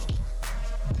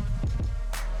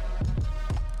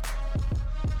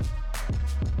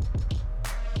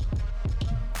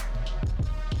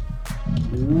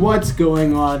What's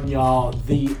going on, y'all?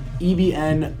 The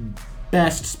EBN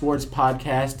Best Sports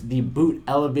Podcast, the Boot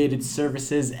Elevated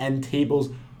Services and Tables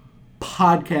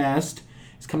Podcast,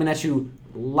 is coming at you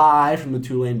live from the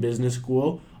Tulane Business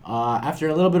School. After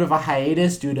a little bit of a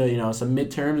hiatus due to some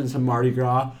midterms and some Mardi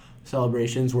Gras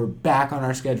celebrations, we're back on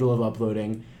our schedule of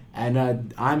uploading.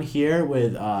 And I'm here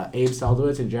with Abe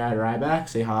Seldowitz and Ryback.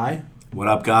 Say hi. What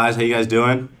up, guys? How you guys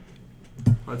doing?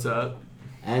 What's up?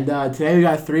 And today we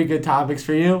got 3 good topics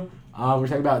for you. We're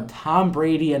talking about Tom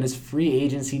Brady and his free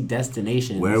agency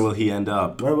destinations. Where will he end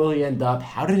up?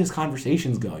 How did his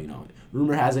conversations go?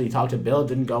 Rumor has it he talked to Bill. It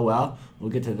didn't go well.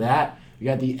 We'll get to that. We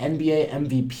got the NBA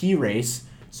MVP race.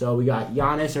 So we got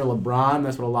Giannis or LeBron.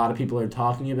 That's what a lot of people are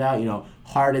talking about.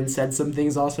 Harden said some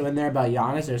things also in there about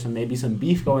Giannis. There's maybe some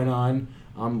beef going on.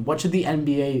 What should the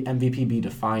NBA MVP be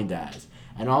defined as?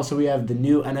 And also we have the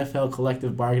new NFL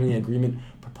collective bargaining agreement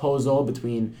proposal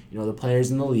between the players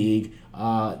in the league.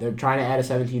 They're trying to add a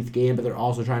 17th game, but they're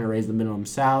also trying to raise the minimum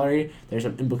salary. There's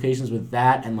some implications with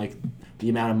that and the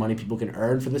amount of money people can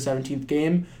earn for the 17th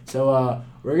game. So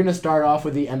we're going to start off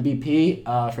with the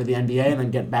MVP for the NBA and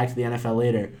then get back to the NFL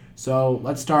later. So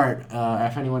let's start.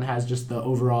 If anyone has just the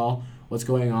overall what's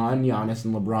going on, Giannis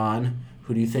and LeBron,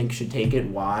 who do you think should take it?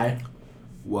 Why?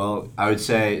 Well, I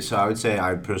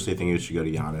personally think it should go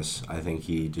to Giannis. I think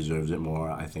he deserves it more.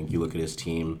 I think you look at his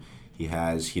team, he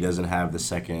doesn't have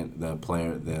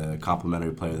the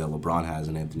complementary player that LeBron has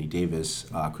in Anthony Davis.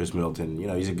 Chris Middleton,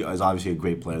 he's obviously a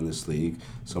great player in this league,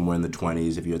 somewhere in the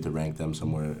 20s if you had to rank them,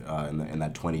 somewhere in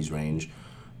that 20s range.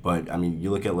 But,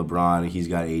 you look at LeBron, he's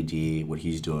got AD, what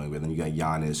he's doing, but then you got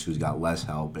Giannis, who's got less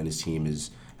help, and his team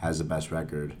has the best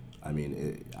record. To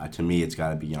me, it's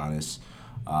got to be Giannis.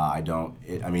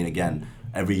 Again,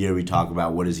 every year we talk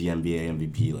about what is the NBA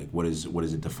MVP, what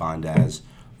is it defined as,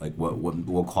 what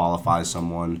will qualify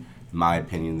someone. In my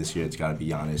opinion, this year it's got to be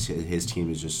Giannis. His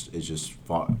team is just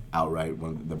far outright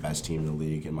one of the best team in the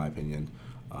league, in my opinion,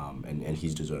 and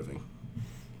he's deserving.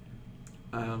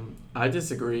 I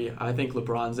disagree. I think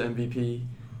LeBron's MVP.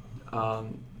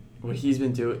 What he's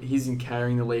been doing, he's been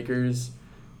carrying the Lakers.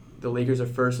 The Lakers are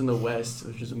first in the West,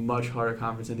 which is a much harder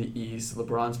conference in the East.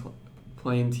 LeBron's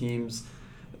playing teams.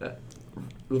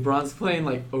 LeBron's playing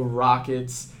the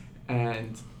Rockets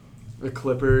and the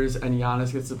Clippers, and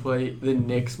Giannis gets to play the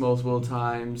Knicks multiple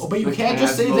times. Oh, but you can't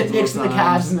just say the Knicks and the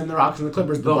Cavs and then the Rockets and the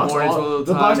Clippers. The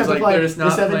Bucks have to play the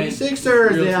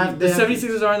 76ers. The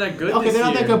 76ers aren't that good. Okay, this they're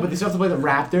not year. that good, but they still have to play the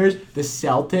Raptors, the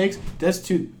Celtics. That's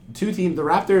two teams. The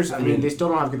Raptors. They still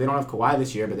don't have Kawhi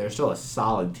this year, but they're still a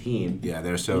solid team. Yeah,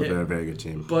 they're still a very good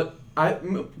team. But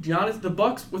Giannis, the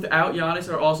Bucks without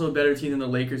Giannis are also a better team than the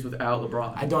Lakers without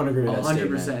LeBron. I don't agree with that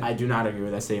 100%. statement. I do not agree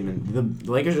with that statement.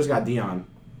 The Lakers just got Dion.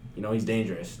 He's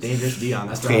dangerous. Dangerous Dion.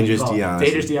 That's dangerous Dion.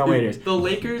 Dangerous Dion Waiters. The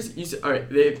Lakers, they have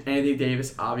Anthony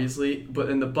Davis, obviously, but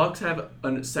then the Bucks have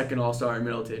a second All-Star in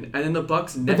Middleton, and then the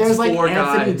Bucks next there's four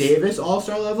Anthony guys. Davis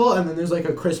All-Star level, and then there's a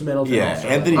Chris Middleton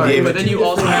All-Star Anthony level. Davis. But then you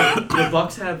also have the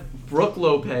Bucks have Brooke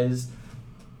Lopez,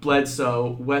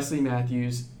 Bledsoe, Wesley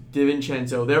Matthews,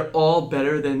 DiVincenzo. They're all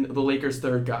better than the Lakers'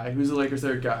 third guy. Who's the Lakers'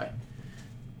 third guy?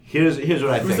 Here's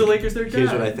what I think. Who's the Lakers' third guy?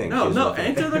 Here's what I think.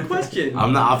 Answer the question.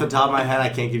 I'm not off the top of my head. I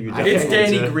can't give you. It's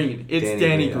Danny answer. Green.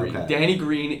 Danny Green. Okay. Danny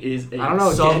Green is a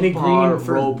Danny Green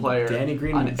role player. Danny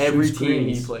Green on every shoots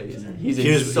team screens. he plays. He's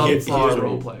a subpar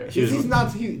role player.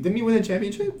 Didn't he win a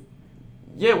championship?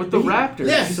 Yeah, with the Raptors.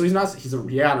 Yeah, so he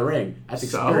got a ring. That's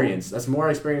experience. That's more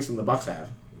experience than the Bucks have.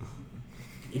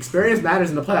 Experience matters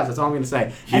in the playoffs. That's all I'm going to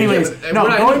say. Anyways,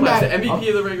 going back. The MVP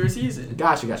of the regular season.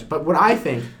 Gotcha. But what I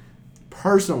think,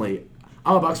 personally,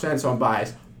 I'm a Bucks fan, so I'm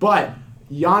biased. But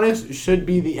Giannis should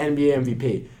be the NBA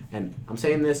MVP, and I'm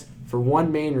saying this for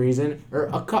one main reason, or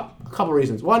a couple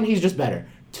reasons. One, he's just better.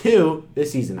 2,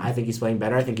 this season, I think he's playing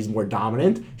better. I think he's more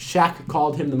dominant. Shaq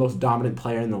called him the most dominant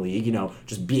player in the league.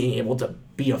 Just being able to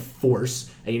be a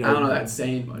force. And, I don't know that's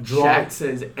saying much. Shaq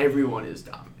says everyone is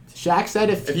dominant. Shaq said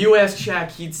if you ask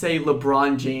Shaq, he'd say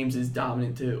LeBron James is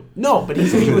dominant too. No, but he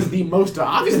said he was the most.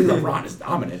 Obviously, LeBron is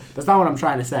dominant. That's not what I'm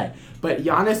trying to say. But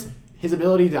Giannis, his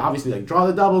ability to obviously draw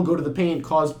the double, go to the paint,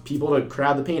 cause people to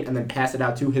crowd the paint, and then pass it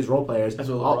out to his role players. That's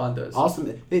what LeBron does. Also,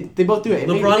 they both do it.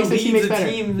 LeBron leads the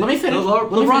team. Let me finish.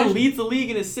 LeBron leads the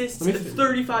league in assists. At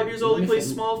 35 years old, he plays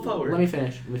small forward. Let me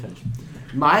finish.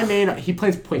 He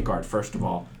plays point guard, first of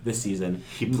all, this season.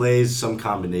 He plays some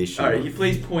combination. All right, he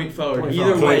plays point forward.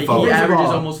 Either way, he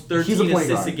averages almost 13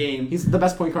 assists a game. He's the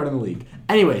best point guard in the league.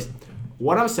 Anyways,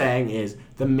 what I'm saying is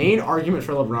The main argument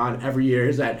for LeBron every year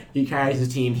is that he carries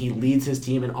his team, he leads his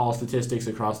team in all statistics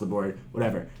across the board,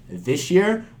 whatever. This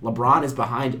year, LeBron is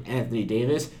behind Anthony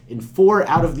Davis in 4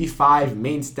 out of the 5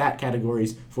 main stat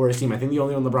categories for his team. I think the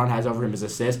only one LeBron has over him is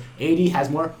assists. AD has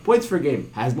more points per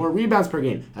game, has more rebounds per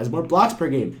game, has more blocks per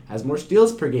game, has more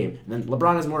steals per game, and then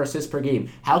LeBron has more assists per game.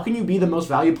 How can you be the most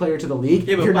valued player to the league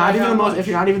if you're not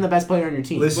even the best player on your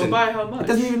team? Listen, but by how much? It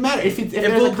doesn't even matter if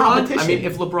there's a competition. I mean,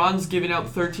 if LeBron's giving out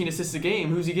 13 assists a game,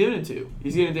 who's he giving it to?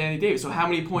 He's giving it to Anthony Davis. So how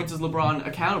many points is LeBron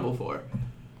accountable for?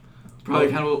 Probably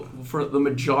accountable for the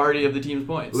majority of the team's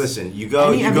points. Listen, any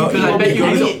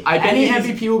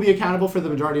MVP will be accountable for the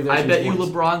majority of their team's points. I bet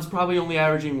you LeBron's probably only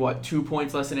averaging 2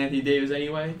 points less than Anthony Davis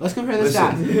anyway. Let's compare the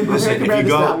stats. If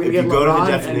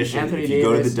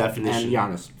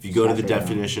you go to the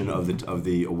definition of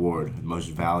the award,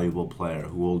 most valuable player,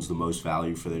 who holds the most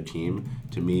value for their team,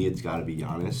 to me it's got to be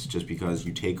Giannis. Just because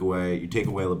you take away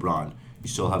LeBron. You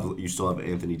still have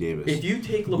Anthony Davis. If you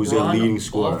take LeBron who's a leading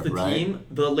scorer, off the team,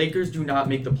 the Lakers do not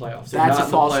make the playoffs. That's a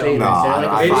false statement.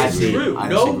 No, it's true.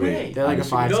 No way. They're like a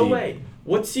 5 seed. No way.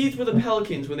 What seeds were the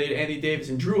Pelicans when they had Anthony Davis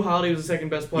and Drew Holiday was the second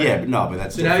best player? Yeah, but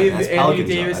that's so different. Now you have that's Anthony Pelicans,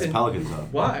 Davis that's and Pelicans though.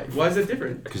 Why? Why is that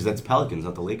different? Because that's Pelicans,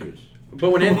 not the Lakers.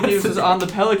 But when Anthony Davis was on the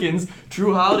Pelicans,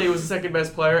 Drew Holiday was the second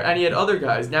best player, and he had other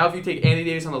guys. Now, if you take Anthony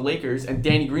Davis on the Lakers and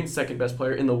Danny Green's second best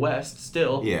player in the West,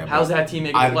 still, how's that team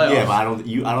making the playoffs? Yeah, but I don't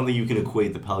think you can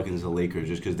equate the Pelicans to the Lakers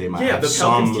just because they might have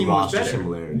some roster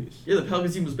similarities. Yeah, the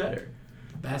Pelicans team was better.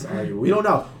 That's arguable. We don't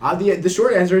know. The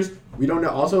short answer is we don't know.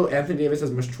 Also, Anthony Davis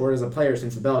has matured as a player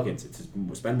since the Pelicans. It's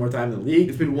spent more time in the league.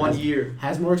 It's been 1 year.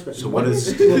 Has more experience. So what are the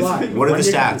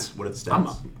stats?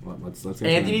 Let's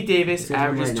Anthony Davis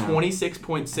averages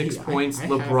 26.6 points.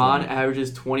 LeBron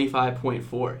averages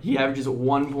 25.4. He averages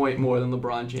 1 point more than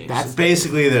LeBron James. That's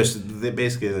basically they're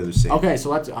the same. Okay,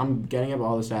 so I'm getting up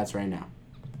all the stats right now.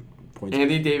 Points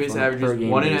Anthony Davis averages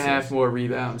 1.5 more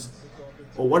rebounds.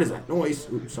 Oh, what is that noise?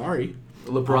 Oops, sorry.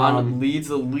 LeBron leads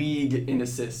the league in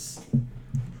assists.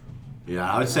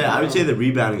 Yeah, I would say the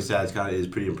rebounding stats is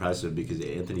pretty impressive because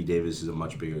Anthony Davis is a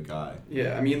much bigger guy.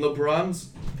 Yeah, I mean LeBron's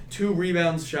 2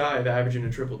 rebounds shy of averaging a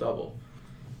triple-double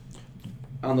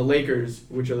on the Lakers,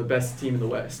 which are the best team in the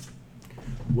West.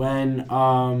 When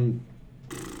my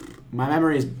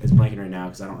memory is blanking right now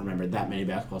because I don't remember that many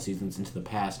basketball seasons into the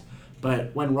past,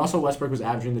 but when Russell Westbrook was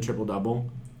averaging the triple-double,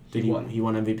 he won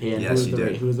MVP, and yes,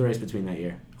 who was the race between that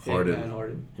year? Harden. Him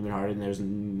and Harden. There's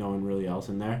no one really else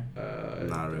in there.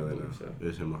 Not really. No. So. It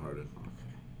was him and Harden.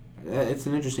 Okay. It's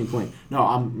an interesting point. No,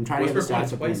 I'm trying to get the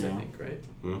stats up twice, right now. I think, right?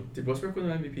 Did Westbrook win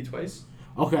the MVP twice?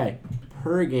 Okay,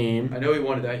 per game. I know he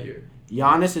won it that year.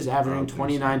 Giannis is averaging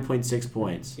 29.6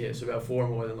 points. Yeah, so about 4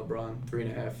 more than LeBron.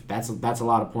 3.5. That's a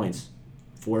lot of points.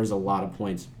 4 is a lot of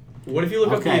points. What if you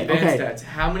look up the advanced stats?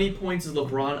 How many points is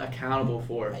LeBron accountable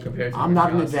for compared to I'm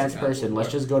not an advanced person.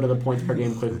 Let's just go to the points per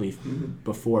game quickly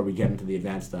before we get into the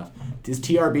advanced stuff. Is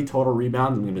TRB total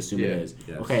rebounds? I'm going to assume it is.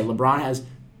 Yes. Okay, LeBron has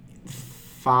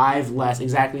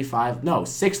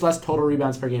 6 less total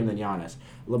rebounds per game than Giannis.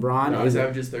 Giannis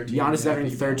averages 13. Giannis is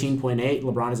averaging 13.8.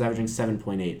 LeBron is averaging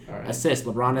 7.8. Right. Assists.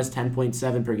 LeBron has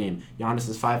 10.7 per game. Giannis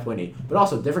is 5.8. But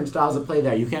also different styles of play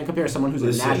there. You can't compare someone who's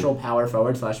a natural power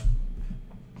forward /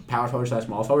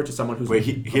 small forward to someone who's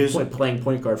playing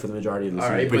point guard for the majority of the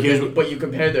season. All right, but you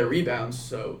compare their rebounds,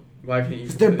 so why can't you?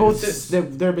 They're both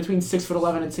they're between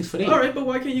 6'11" and 6'8". All right, but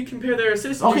why can't you compare their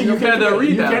assists? Okay, you compare their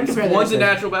rebounds. You can compare one's a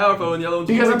natural power forward and the other one's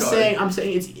because a point guard. I'm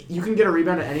saying you can get a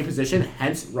rebound at any position.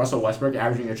 Hence, Russell Westbrook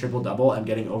averaging a triple double and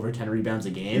getting over 10 rebounds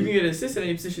a game. You can get an assist at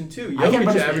any position too.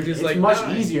 Jokic averages it's like much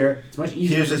 9. easier. It's much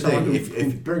easier for someone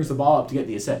who brings the ball up to get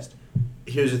the assist.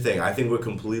 Here's the thing. I think we're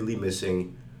completely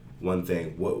missing one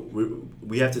thing. What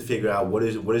we have to figure out what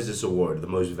is this award, the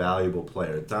most valuable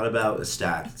player. It's not about a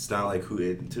stat. It's not like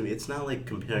to me. It's not like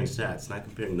comparing stats. It's not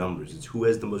comparing numbers. It's who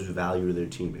has the most value to their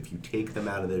team. If you take them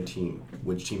out of their team,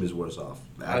 which team is worse off?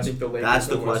 I think the Lakers that's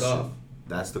the are question. Worse off.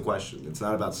 That's the question. It's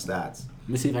not about stats. Let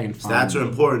me see if I can find. Stats are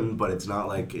important, but it's not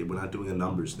like we're not doing a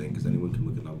numbers thing because anyone can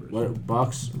look at numbers. What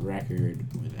Bucks record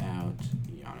without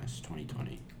Giannis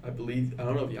 2020? I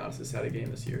don't know if Giannis has had a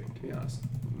game this year, to be honest.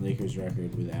 Lakers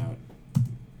record without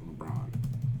LeBron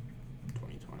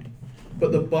 2020.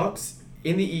 But the Bucks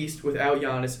in the East without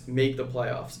Giannis make the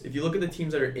playoffs. If you look at the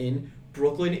teams that are in,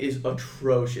 Brooklyn is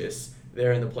atrocious.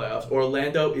 They're in the playoffs.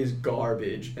 Orlando is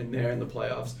garbage, and they're in the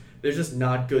playoffs. There's just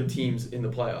not good teams in the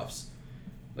playoffs.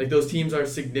 Like, those teams are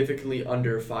significantly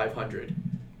under 500.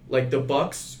 Like, the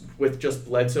Bucks with just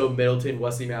Bledsoe, Middleton,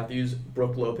 Wesley Matthews,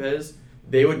 Brook Lopez,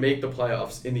 they would make the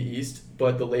playoffs in the East,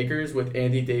 but the Lakers with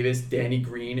Anthony Davis, Danny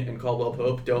Green, and Caldwell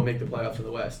Pope don't make the playoffs in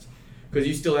the West. because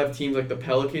you still have teams like the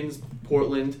Pelicans,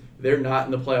 Portland. They're not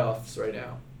in the playoffs right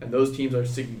now, and those teams are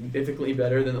significantly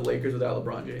better than the Lakers without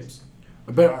LeBron James.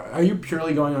 But are you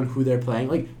purely going on who they're playing?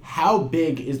 Like, how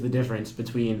big is the difference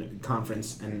between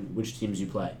conference and which teams you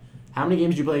play? How many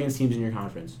games do you play against teams in your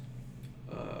conference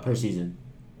per season?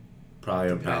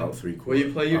 Probably about 3/4. Well,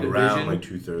 you play your around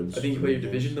division. 2/3. I think you play your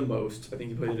division the most. I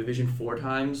think you play the division 4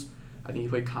 times. I think you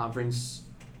play conference.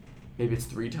 Maybe it's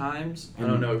 3 times. I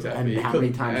don't know exactly. And how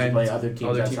many times do you play other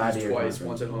teams outside of your twice, conference?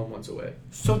 once at home, once away.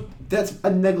 So that's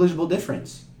a negligible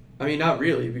difference. I mean, not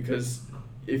really, because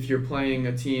if you're playing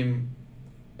a team,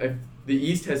 if the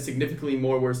East has significantly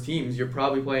more worse teams, you're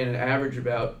probably playing an average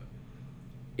about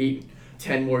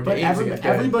 8-10 more but games.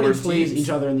 Everybody plays teams. each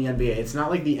other in the NBA. It's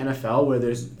not like the NFL where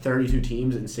there's 32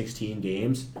 teams and 16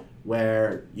 games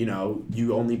where, you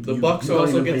only The you, Bucks you don't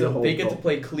also even get play to the whole they get to goal.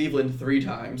 play Cleveland 3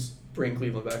 times. Bring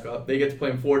Cleveland back up. They get to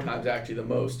play them 4 times, actually the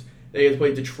most. They get to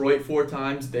play Detroit 4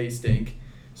 times. They stink.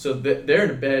 So they're in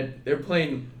a bed. They're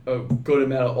playing a good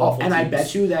amount of awful And teams. I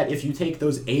bet you that if you take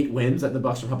those 8 wins that the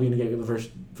Bucks are probably going to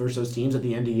get versus those teams at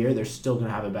the end of the year, they're still going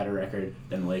to have a better record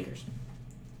than the Lakers.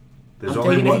 There's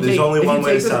only one way to settle If you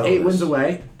take those 8 this. wins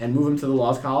away and move them to the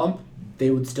loss column, they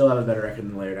would still have a better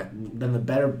record than the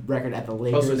better record at the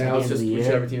Lakers Also, at the now end it's of just the year.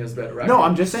 whichever team has a better record. No,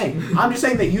 I'm just saying.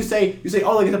 That you say,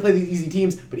 oh, they get to play the easy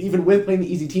teams, but even with playing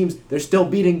the easy teams, they're still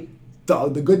beating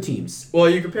the good teams. Well,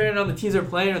 you're comparing it on the teams they're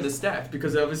playing or the stats,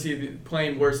 because obviously they're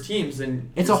playing worse teams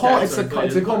and It's the a whole.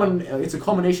 stats It's a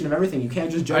culmination of everything. You can't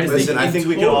just judge. Listen, I think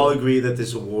we can total- all agree that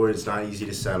this award is not easy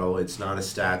to settle. It's not a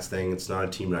stats thing. It's not a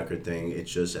team record thing.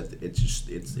 It's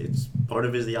part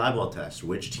of it is the eyeball test.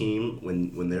 Which team,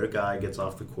 when their guy gets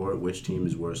off the court, which team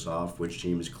is worse off? Which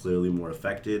team is clearly more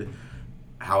affected?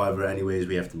 However, anyways,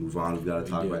 we have to move on. We've got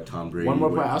to talk about Tom Brady. One more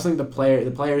point. I was thinking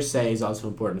the players say is also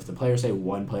important. If the players say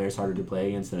one player is harder to play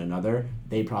against than another,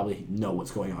 they probably know what's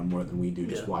going on more than we do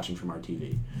just watching from our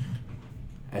TV.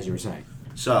 As you were saying.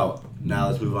 So, now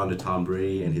let's move on to Tom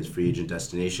Brady and his free agent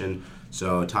destination.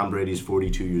 So, Tom Brady's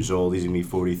 42 years old. He's going to be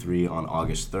 43 on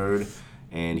August 3rd.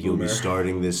 And he'll be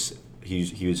starting this...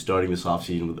 He was starting this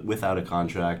offseason without a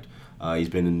contract. He's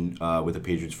been with the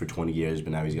Patriots for 20 years,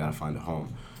 but now he's got to find a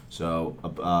home. So,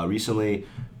 recently,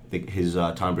 his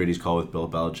Tom Brady's call with Bill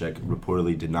Belichick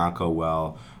reportedly did not go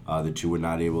well. The two were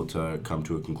not able to come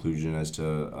to a conclusion as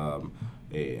to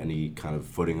any kind of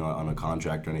footing on a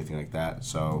contract or anything like that.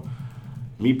 So,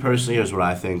 me personally, here's what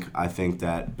I think. I think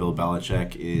that Bill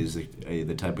Belichick is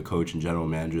the type of coach and general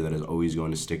manager that is always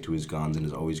going to stick to his guns and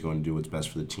is always going to do what's best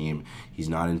for the team. He's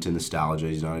not into nostalgia.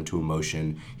 He's not into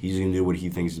emotion. He's going to do what he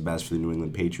thinks is best for the New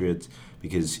England Patriots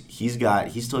because he's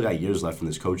still got years left in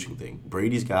this coaching thing.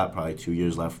 Brady's got probably 2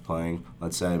 years left playing,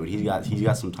 let's say, but he's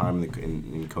got some time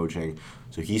in coaching.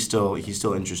 So he's still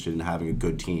interested in having a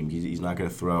good team. He's not going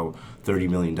to throw $30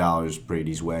 million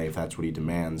Brady's way if that's what he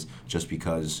demands, just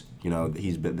because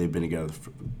they've been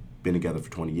together for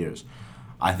 20 years.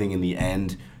 I think in the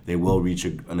end they will reach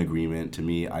an agreement. To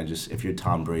me, if you're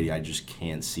Tom Brady, I just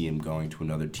can't see him going to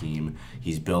another team.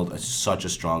 He's built such a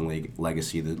strong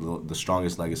legacy, the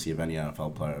strongest legacy of any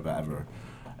NFL player ever.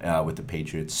 With the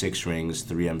Patriots, 6 rings,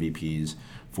 3 MVPs,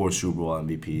 4 Super Bowl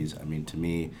MVPs. I mean, to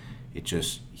me, he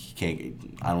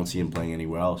can't. I don't see him playing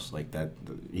anywhere else like that.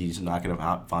 He's not going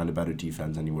to find a better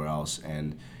defense anywhere else,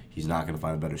 and he's not going to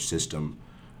find a better system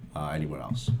anywhere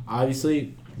else.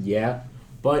 Obviously, yeah,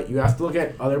 but you have to look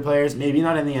at other players. Maybe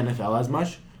not in the NFL as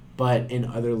much, but in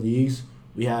other leagues,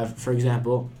 we have, for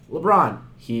example, LeBron.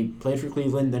 He played for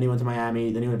Cleveland, then he went to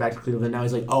Miami, then he went back to Cleveland. Now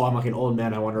he's like, oh, I'm like an old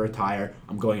man. I want to retire.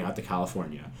 I'm going out to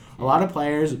California. A lot of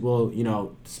players will,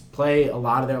 play a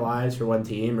lot of their lives for one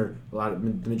team or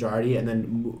the majority, and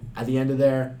then at the end of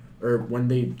when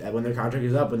their contract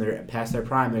is up, when they're past their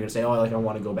prime, they're gonna say, oh, I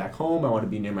want to go back home. I want to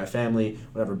be near my family.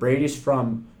 Whatever. Brady's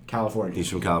from California. He's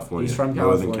from California.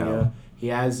 Northern Cal. He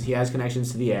has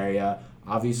connections to the area.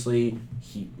 Obviously,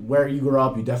 where you grew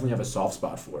up, you definitely have a soft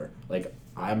spot for. Like,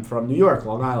 I'm from New York,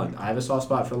 Long Island. I have a soft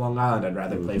spot for Long Island. I'd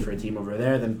rather play for a team over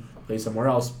there than play somewhere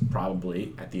else,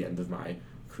 probably, at the end of my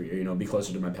career. Be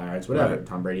closer to my parents, whatever. Right.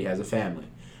 Tom Brady has a family.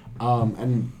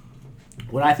 And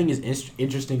what I think is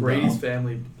interesting... Brady's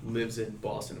family lives in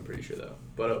Boston, I'm pretty sure, though.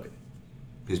 But okay.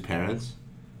 His parents?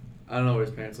 I don't know where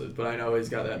his parents live, but I know he's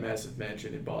got that massive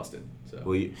mansion in Boston. So.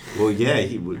 Well, yeah.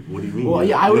 What do you mean? Well,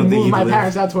 yeah, I would move my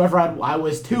parents out to wherever I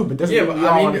was too, but doesn't mean we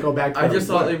all want to go back to I just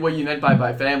thought like, what you meant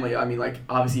by family. I mean, like,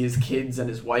 obviously his kids and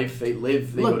his wife, they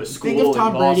go to school think of Tom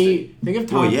in Boston. Brady. Think of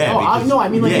Tom. Well, yeah. I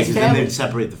mean like his then family. they'd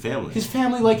separate the family. His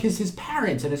family, like his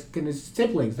parents and his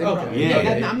siblings. They Okay.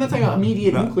 yeah. I'm not talking about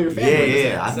immediate nuclear family.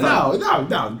 Yeah.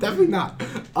 No, definitely not.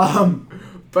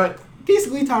 But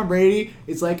basically Tom Brady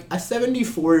is like a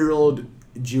 74-year-old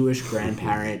Jewish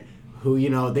grandparent who,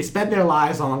 they spend their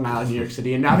lives on Long Island, New York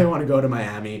City, and now they want to go to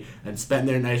Miami and spend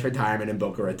their nice retirement in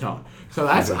Boca Raton. So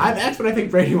that's what I think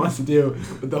Brady wants to do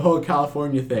with the whole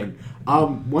California thing.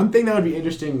 One thing that would be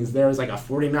interesting is there was like a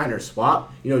 49er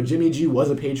swap. Jimmy G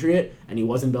was a Patriot, and he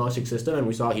was in Belichick's system, and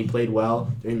we saw he played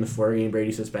well during the 4-game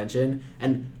Brady suspension.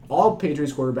 And all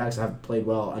Patriots quarterbacks have played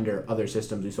well under other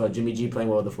systems. We saw Jimmy G playing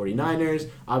well with the 49ers,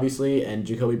 obviously, and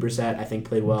Jacoby Brissett, I think,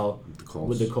 played well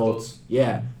with the Colts.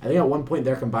 Yeah. I think at one point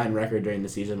their combined record during the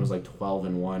season was like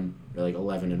 12-1 or like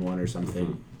 11-1 or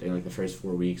something during like the first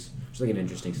 4 weeks. Which is like an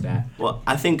interesting stat. Well,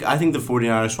 I think the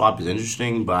 49ers swap is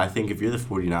interesting, but I think if you're the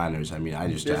 49ers, I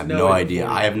just have no idea.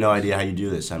 I have no idea how you do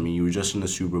this. You were just in the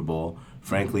Super Bowl.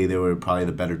 Frankly, they were probably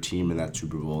the better team in that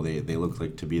Super Bowl. They looked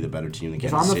like to be the better team than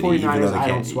Kansas City. If I'm the 49ers, I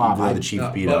don't swap. Even though the Chiefs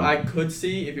beat them. But I could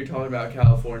see, if you're talking about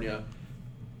California,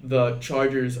 the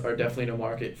Chargers are definitely in a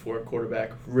market for a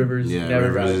quarterback. Rivers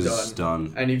never got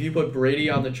done. And if you put Brady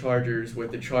on the Chargers, where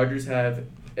the Chargers have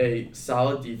a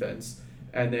solid defense,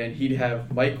 and then he'd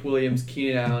have Mike Williams,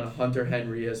 Keenan Allen, Hunter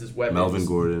Henry as his weapons. Melvin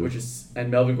Gordon. And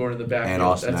Melvin Gordon in the backfield. And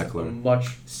Austin That's Eckler. A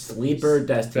much sleeper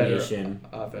destination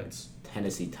offense.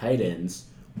 Tennessee Titans.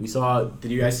 We saw.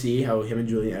 Did you guys see how him and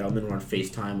Julian Edelman were on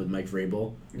FaceTime with Mike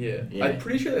Vrabel? Yeah. I'm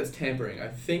pretty sure that's tampering. I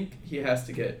think he has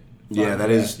to get. That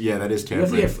is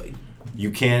tampering.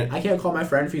 You can't. I can't call my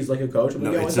friend if he's like a coach.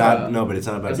 No, it's not. No, but it's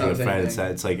not about being a friend.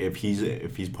 It's like if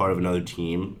he's part of another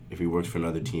team, if he works for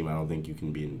another team, I don't think you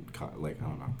can be in I don't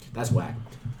know. That's whack.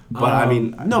 But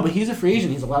no, but he's a free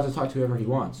agent. He's allowed to talk to whoever he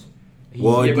wants.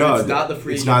 But it's not the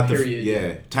free agent period.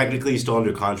 Yeah, technically he's still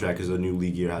under contract because the new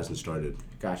league year hasn't started.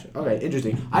 Gotcha. Okay,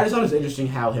 interesting. I just thought it was interesting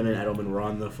how him and Edelman were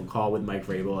on the call with Mike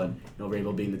Vrabel, and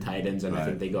Vrabel being the Titans, and I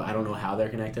think they go. I don't know how they're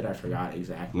connected. I forgot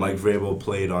exactly. Mike Vrabel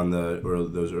played on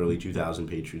those early 2000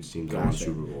 Patriots teams that won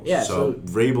Super Bowls. Yeah. So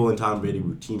Vrabel and Tom Brady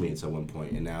were teammates at one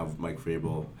point, and now Mike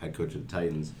Vrabel, head coach of the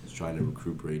Titans, is trying to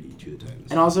recruit Brady to the Titans.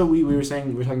 And also, we were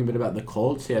talking a bit about the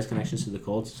Colts. He has connections to the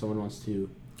Colts. If someone wants to.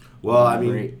 Well,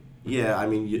 elaborate.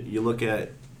 You look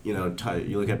at. You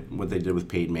look at what they did with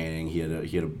Peyton Manning. He had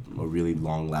a really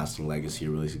long-lasting legacy, a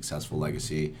really successful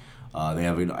legacy. They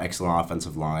have an excellent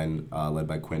offensive line led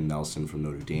by Quinn Nelson from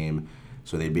Notre Dame,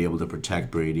 so they'd be able to protect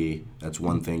Brady. That's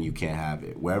one thing you can't have.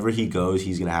 Wherever he goes,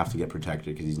 he's going to have to get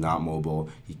protected because he's not mobile.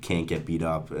 He can't get beat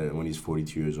up when he's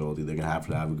 42 years old. They're going to have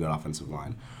a good offensive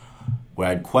line. Where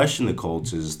I'd question the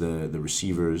Colts is the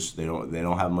receivers. They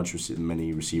don't have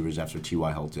many receivers after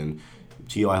T.Y. Hilton.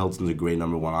 T.Y. Hilton's a great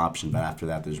number one option, but after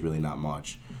that, there's really not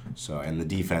much. So, and the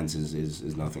defense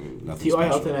is nothing T.Y.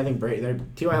 Hilton, I think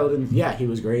T.Y. Hilton, he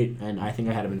was great, and I think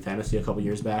I had him in fantasy a couple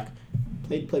years back.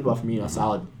 Played well for me, a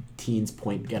solid teens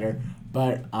point getter.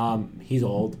 But he's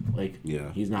old.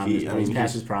 He's not. He's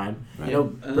past his prime. Right.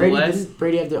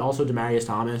 Brady had also Demaryius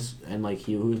Thomas, and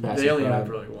who was past his prime. They only had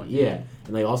really one. Yeah,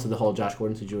 and also the whole Josh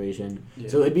Gordon situation. Yeah.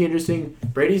 So it'd be interesting.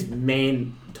 Brady's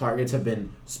main targets have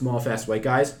been small, fast white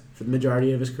guys for the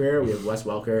majority of his career. We have Wes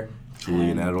Welker,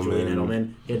 Julian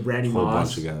Edelman. He had Randy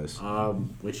Moss. A bunch of guys.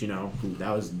 Which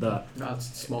that was the not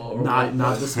small or not white.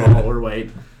 Not the small or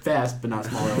white, fast but not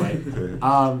small or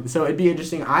white. So it'd be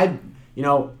interesting.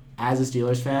 As a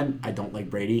Steelers fan, I don't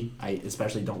like Brady. I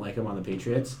especially don't like him on the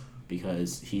Patriots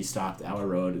because he stopped our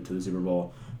road to the Super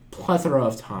Bowl plethora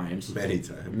of times. Many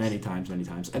times.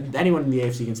 And anyone in the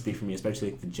AFC can speak for me,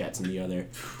 especially the Jets and the other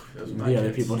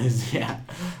people in his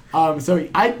so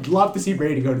I'd love to see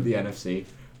Brady go to the NFC.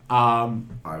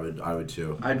 I would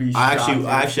too. I'd be shocked.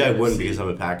 I wouldn't because I'm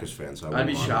a Packers fan. So I'd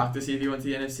be shocked to see if he went to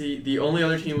the NFC. The only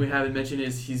other team we haven't mentioned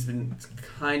is he's been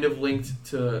kind of linked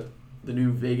to the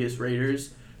new Vegas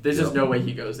Raiders. There's just no way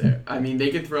he goes there. They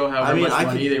could throw however much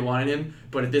money they wanted him,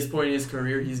 but at this point in his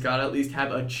career, he's got to at least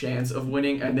have a chance of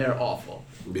winning, and they're awful.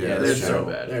 Yeah, they're so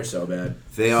bad. They're so bad.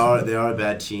 They are a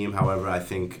bad team. However, I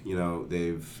think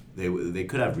they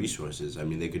could have resources.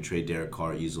 They could trade Derek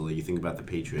Carr easily. You think about the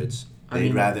Patriots.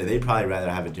 They'd probably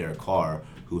rather have a Derek Carr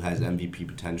who has MVP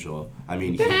potential. 1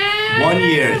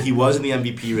 year he was in the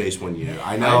MVP race 1 year.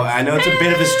 I know it's a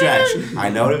bit of a stretch. I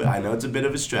know it's a bit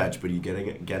of a stretch, but you get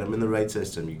him in the right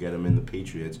system. You get him in the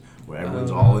Patriots where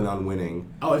everyone's all in on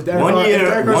winning. Oh, if Derek one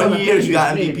year he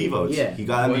got MVP votes. Yeah. He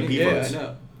got MVP votes. I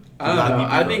know. I don't know.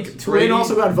 I think Tulane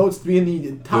also got votes to be in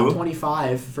the top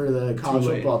 25 for the college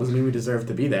football. Doesn't mean we deserve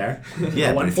to be there. Yeah,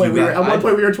 at one point we were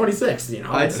 26th.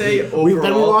 I'd say overall.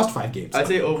 Then we lost 5 games. I'd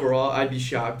say overall, I'd be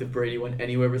shocked if Brady went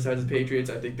anywhere besides the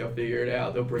Patriots. I think they'll figure it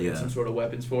out. They'll bring in some sort of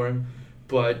weapons for him.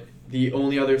 But the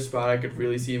only other spot I could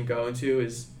really see him going to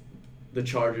is the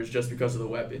Chargers just because of the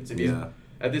weapons. And Yeah.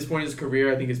 at this point in his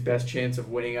career, I think his best chance of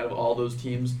winning out of all those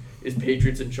teams is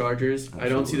Patriots and Chargers. Absolutely.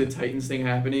 I don't see the Titans thing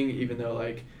happening, even though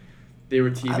like they were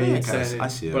teammates. I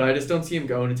see it. But I just don't see him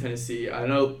going to Tennessee. I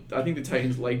think the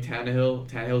Titans like Tannehill.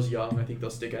 Tannehill's young. I think they'll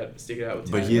stick it out with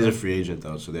Tannehill. But he is a free agent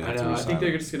though, so they have to I resign think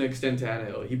they're him. just going to extend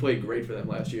Tannehill. He played great for them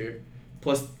last year.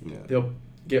 Plus, Yeah. they'll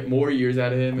get more years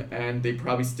out of him, and they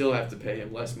probably still have to pay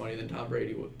him less money than Tom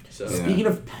Brady would. So Yeah. Speaking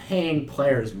of paying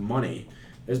players money,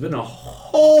 there's been a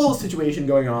whole situation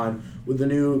going on with the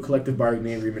new collective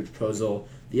bargaining agreement proposal.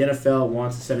 The NFL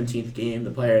wants the 17th game.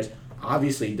 The players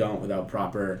obviously don't without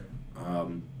proper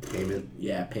Payment.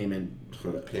 Yeah, payment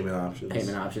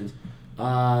options.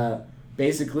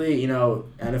 Basically,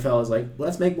 NFL is like,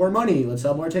 let's make more money. Let's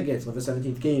sell more tickets with the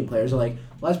 17th game. Players are like,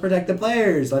 let's protect the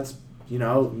players. Let's,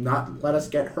 not let us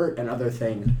get hurt and other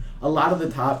things. A lot of the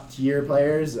top tier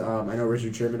players, I know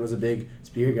Richard Sherman was a big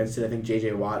speaker against it. I think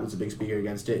J.J. Watt was a big speaker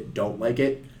against it. Don't like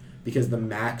it because the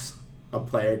max a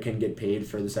player can get paid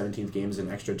for the 17th game is an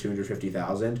extra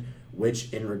 $250,000,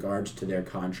 which in regards to their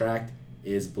contract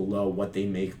is below what they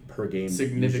make per game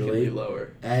significantly usually.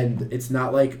 lower. And it's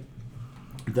not like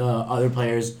the other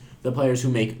players, the players who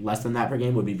make less than that per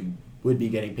game would be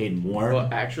getting paid more. Well,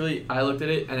 actually, I looked at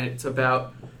it, and it's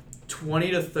about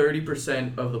 20 to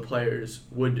 30% of the players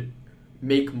would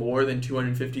make more than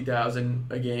 $250,000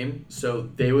 a game, so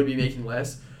they would be making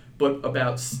less. But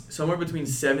about somewhere between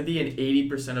 70 and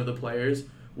 80% of the players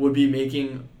would be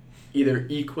making either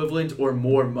equivalent or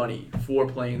more money for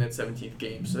playing that 17th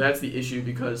game. So that's the issue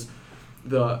because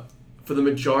for the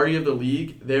majority of the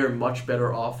league, they're much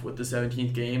better off with the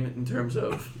 17th game in terms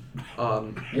of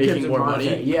making more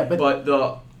money. Yeah, but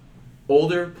the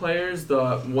older players,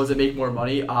 the ones that make more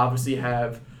money, obviously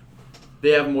have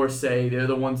more say. They're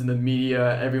the ones in the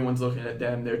media. Everyone's looking at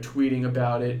them. They're tweeting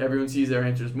about it. Everyone sees their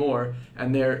answers more,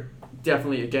 and they're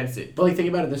definitely against it. But think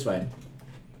about it this way.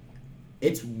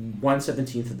 It's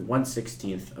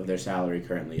 1/16th of their salary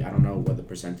currently. I don't know what the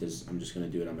percent is. I'm just going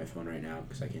to do it on my phone right now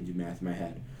because I can't do math in my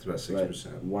head. It's about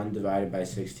 6%. 1 divided by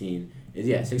 16 is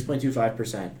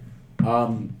 6.25%.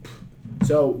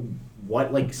 So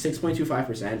what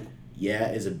 6.25%?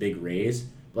 Yeah, is a big raise.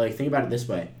 But think about it this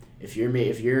way: if you're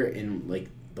in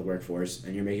the workforce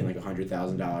and you're making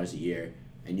 $100,000 a year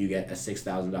and you get a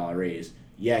 $6,000 raise,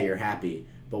 yeah, you're happy.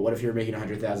 But what if you're making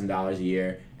 $100,000 a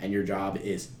year and your job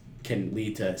can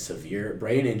lead to severe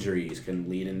brain injuries, can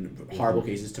lead in horrible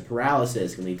cases to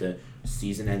paralysis, can lead to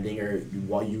season-ending or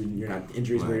you're not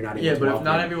injuries where you're not able to Yeah, but if walk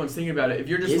not in. everyone's thinking about it, if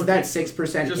you're just is that 6%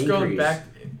 just increase going back,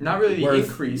 not really the worth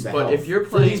increase, the but health if you're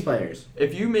for these playing, players,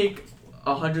 if you make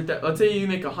let's say you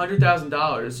make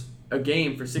 $100,000 a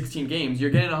game for 16 games,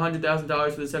 you're getting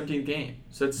 $100,000 for the 17th game.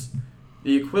 So it's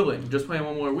the equivalent, just playing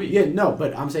one more week. yeah, no,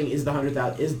 but I'm saying is that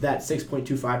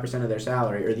 6.25% of their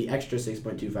salary or the extra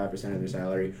 6.25% of their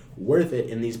salary worth it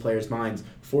in these players' minds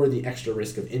for the extra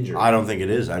risk of injury? I don't think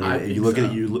it is. I mean, I you look think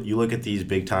at you look at these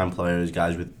big time players,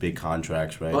 guys with big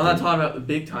contracts, right? Well, I'm not talking about the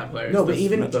big time players. No, but This-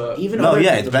 even no, other it's the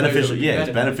players beneficial. that Yeah, would it's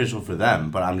benefit. beneficial for them.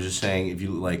 But I'm just saying, if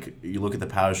you look at the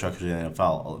power structure in the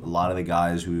NFL, a lot of the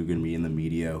guys who are going to be in the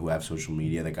media, who have social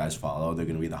media that guys follow, they're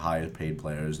going to be the highest paid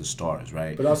players, the stars,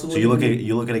 right? But also so you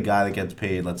look at a guy that gets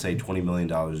paid, let's say $20 million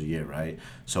a year, right?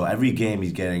 So every game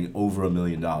he's getting over $1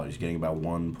 million. He's getting about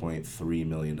 $1.3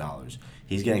 million.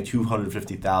 He's getting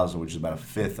 $250,000, which is about a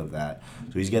fifth of that.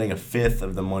 So he's getting a fifth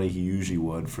of the money he usually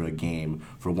would for a game,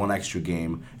 for one extra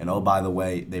game. And oh, by the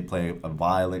way, they play a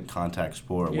violent contact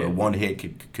sport where one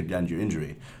hit could end your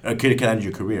injury, could end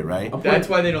your career, right? That's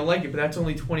why they don't like it, but that's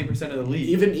only 20% of the league.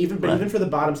 Even for the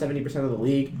bottom 70% of the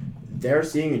league, they're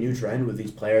seeing a new trend with these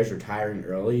players retiring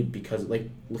early because,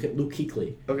 look at Luke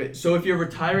Kuechly. Okay, so if you're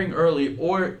retiring early,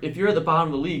 or if you're at the bottom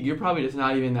of the league, you're probably just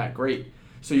not even that great.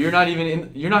 So you're not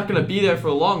going to be there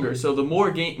for longer. So the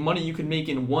more money you can make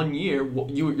in 1 year,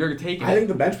 you're taking. I think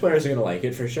the bench players are going to like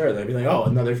it for sure. They'll be like, oh,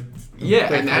 another.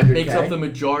 Yeah, and that 100K. makes up the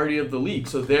majority of the league.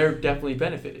 So they're definitely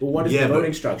benefited. But what is the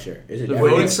voting structure? Is it The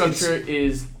everyone- voting structure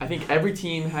is, I think every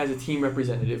team has a team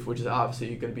representative, which is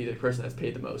obviously going to be the person that's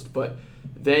paid the most. But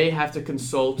they have to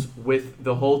consult with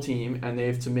the whole team, and they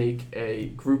have to make a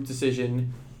group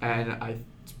decision. And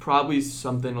it's probably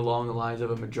something along the lines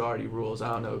of a majority rules. I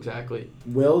don't know exactly.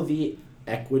 Will the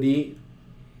equity?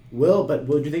 But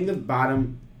would you think the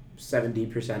bottom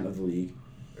 70% of the league,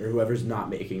 or whoever's not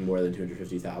making more than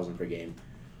 $250,000 per game,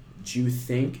 do you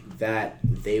think that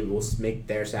they will make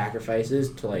their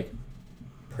sacrifices to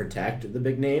protect the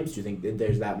big names? Do you think that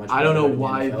there's that much? I don't know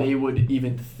brotherhood in the why NFL? they would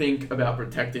even think about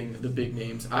protecting the big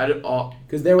names.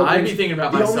 Because I'd be thinking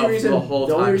about myself the whole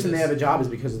The time. only reason they have a job is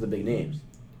because of the big names.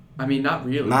 I mean, not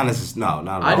really. Not necessarily. No,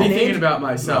 not at I'd all. be thinking about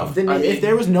myself. If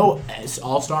there was no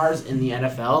all-stars in the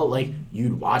NFL, like,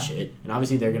 you'd watch it, and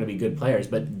obviously they're going to be good players,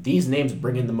 but these names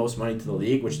bring in the most money to the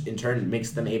league, which in turn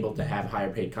makes them able to have higher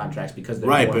paid contracts because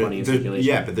there's more money in circulation.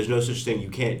 Yeah, but there's no such thing. You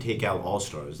can't take out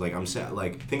all-stars. Like, I'm saying,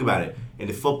 like, think about it. In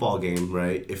a football game,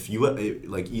 right, if you,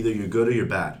 like, either you're good or you're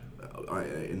bad.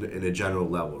 In a general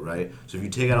level, right? So if you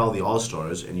take out all the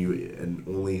all-stars and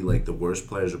only like the worst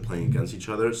players are playing against each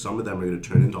other, some of them are going to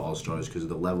turn into all-stars because of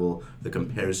the level, the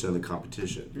comparison of the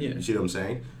competition. Yeah. You see what I'm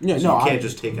saying? Yeah, so you can't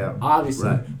just take out. Obviously.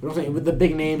 Right. But I'm saying with the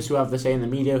big names who have the say in the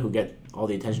media, who get all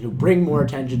the attention, who bring more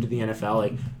attention to the NFL,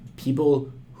 like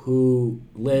people who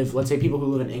live, let's say people who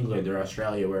live in England or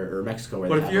Australia or Mexico.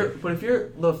 But if you're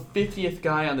the 50th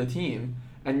guy on the team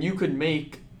and you could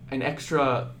make an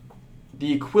extra,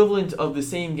 the equivalent of the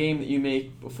same game that you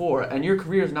make before, and your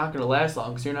career is not going to last long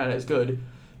because you're not as good,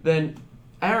 then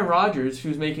Aaron Rodgers,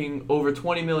 who's making over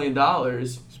 $20 million,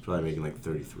 he's probably making like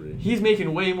 33. He's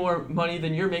making way more money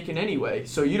than you're making anyway.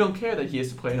 So you don't care that he has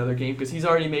to play another game because he's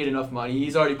already made enough money.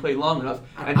 He's already played long enough,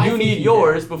 and you need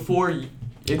yours before it's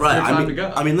your time to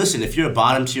go. I mean, listen, if you're a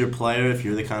bottom tier player, if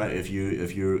you're the kind of if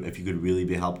you could really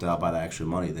be helped out by the extra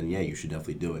money, then yeah, you should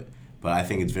definitely do it. But I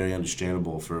think it's very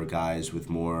understandable for guys with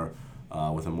more.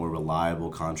 With a more reliable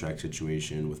contract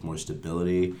situation, with more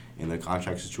stability in their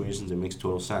contract situations, it makes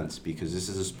total sense because this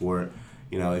is a sport.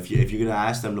 You know, if you're gonna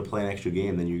ask them to play an extra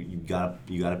game, then you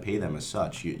gotta pay them as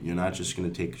such. You're not just gonna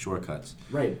take shortcuts.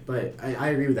 Right, but I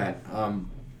agree with that.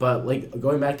 But like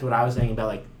going back to what I was saying about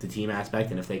like the team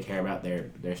aspect and if they care about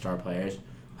their star players,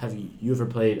 have you ever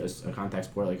played a contact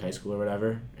sport like high school or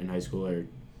whatever in high school or?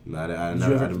 No,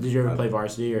 Did you ever play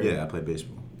varsity or? Yeah, I played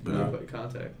baseball. But No, play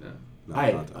contact, no.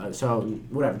 Alright, so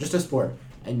whatever, just a sport.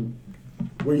 And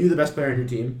were you the best player on your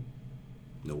team?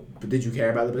 Nope. But did you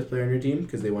care about the best player on your team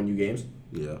because they won you games?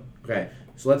 Yeah. Okay,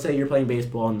 so let's say you're playing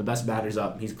baseball and the best batter's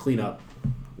up, he's clean up,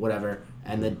 whatever,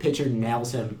 and the pitcher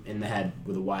nails him in the head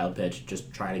with a wild pitch,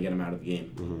 just trying to get him out of the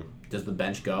game. Mm-hmm. Does the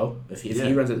bench go? If he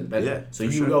runs at the bench, yeah, so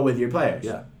you go with your players.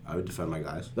 Yeah, I would defend my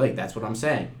guys. Like that's what I'm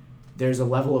saying. There's a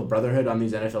level of brotherhood on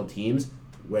these NFL teams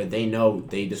where they know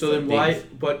they defend. So then why?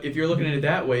 But if you're looking at it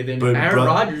that way, then Aaron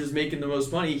Rodgers is making the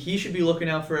most money. He should be looking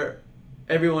out for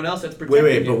everyone else that's protecting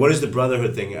Wait, him. but what does the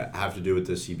brotherhood thing have to do with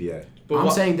the CBA? But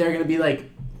I'm saying they're going to be like,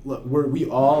 look,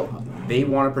 they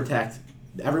want to protect.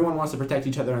 Everyone wants to protect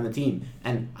each other on the team,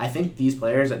 and I think these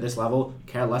players at this level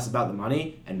care less about the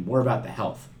money and more about the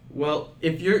health. Well,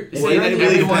 if you're saying that it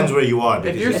really depends where you are.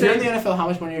 If you're in the NFL, how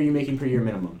much money are you making per year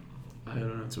minimum? I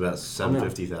don't know. It's about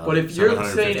 $750,000. But if you're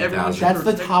saying everyone should that's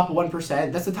the top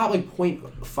 1%. That's the top like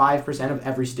 0.5% of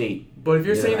every state. But if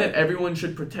you're saying that everyone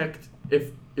should protect,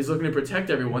 is looking to protect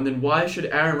everyone, then why should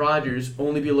Aaron Rodgers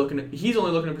only be looking? He's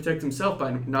only looking to protect himself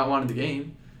by not wanting the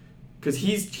game, because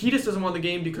he just doesn't want the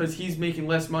game because he's making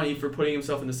less money for putting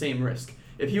himself in the same risk.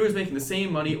 If he was making the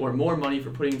same money or more money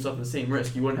for putting himself in the same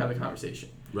risk, you wouldn't have the conversation.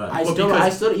 Right. I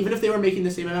still, even if they were making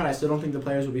the same amount, I still don't think the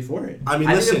players would be for it. I mean,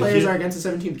 I think the players are against the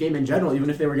 17th game in general, even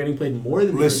if they were getting played more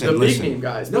than the big name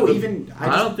guys. No,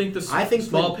 I don't think the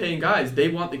small paying guys, they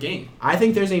want the game. I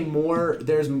think there's the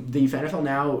NFL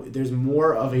now. There's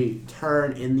more of a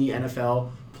turn in the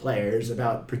NFL players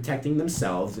about protecting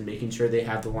themselves and making sure they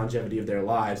have the longevity of their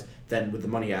lives than with the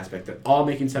money aspect. They're all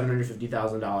making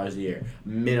 $750,000 a year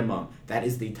minimum. That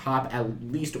is the top at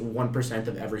least 1%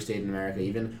 of every state in America.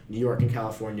 Even New York and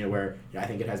California, where I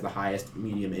think it has the highest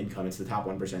medium income, it's the top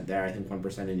 1% there. I think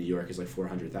 1% in New York is like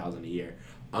 $400,000 a year.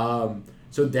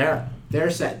 So they're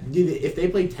set. If they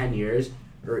play 10 years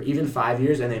or even 5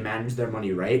 years and they manage their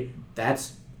money right,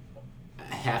 that's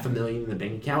 $500,000 in the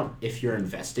bank account if you're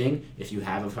investing, if you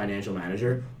have a financial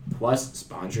manager, plus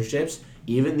sponsorships.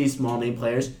 Even these small name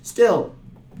players still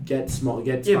get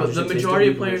sponsorships. Yeah, but the majority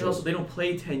of players also, they don't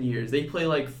play 10 years. They play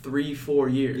like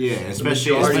 3-4 years. Yeah,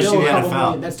 especially in the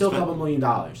NFL. That's still a couple $1 million.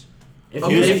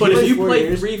 If you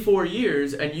play 3-4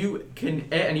 years and you can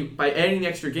by adding the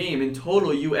extra game in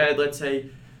total, you add, let's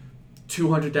say,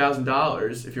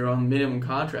 $200,000 if you're on minimum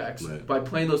contracts. Right. By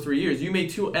playing those 3 years, you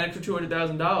made an extra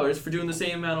 $200,000 for doing the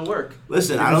same amount of work.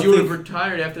 Listen, because you would have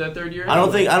retired after that third year. I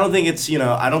don't think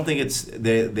it's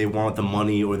they want the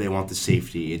money or they want the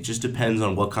safety. It just depends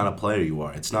on what kind of player you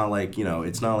are. It's not like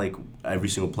every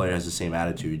single player has the same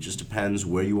attitude. It just depends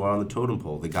where you are on the totem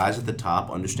pole. The guys at the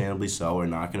top, understandably so, are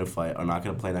not going to fight, are not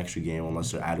going to play an extra game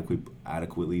unless they're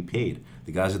adequately paid.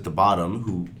 The guys at the bottom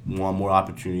who want more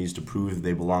opportunities to prove that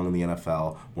they belong in the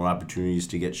NFL, more opportunities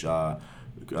to get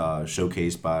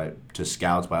showcased to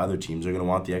scouts by other teams, are going to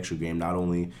want the extra game not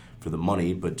only for the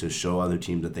money but to show other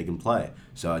teams that they can play.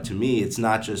 So to me, it's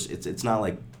not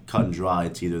like cut and dry.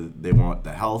 It's either they want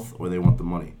the health or they want the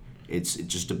money. It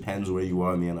just depends where you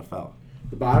are in the NFL.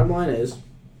 The bottom line is,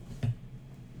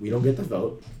 we don't get the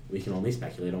vote. We can only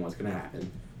speculate on what's going to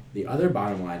happen. The other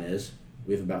bottom line is,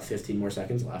 we have about 15 more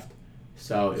seconds left.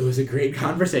 So it was a great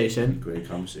conversation. Great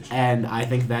conversation. And I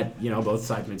think that, both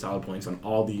sides made solid points on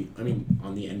on the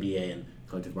NBA and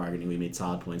collective bargaining. We made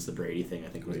solid points. The Brady thing, I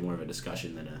think, was more of a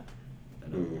discussion than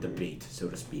a debate, so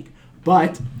to speak.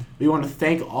 But we want to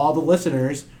thank all the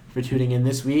listeners for tuning in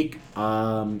this week.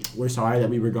 We're sorry that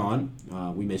we were gone.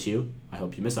 We miss you. I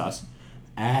hope you miss us.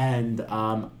 And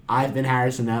I've been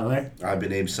Harrison Nettler. I've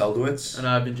been Abe Seldowitz. And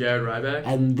I've been Jared Ryback.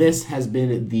 And this has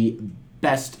been the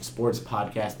best sports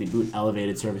podcast, the Boot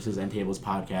Elevated Services and Tables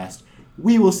podcast.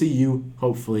 We will see you,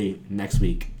 hopefully, next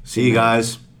week. See you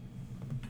guys.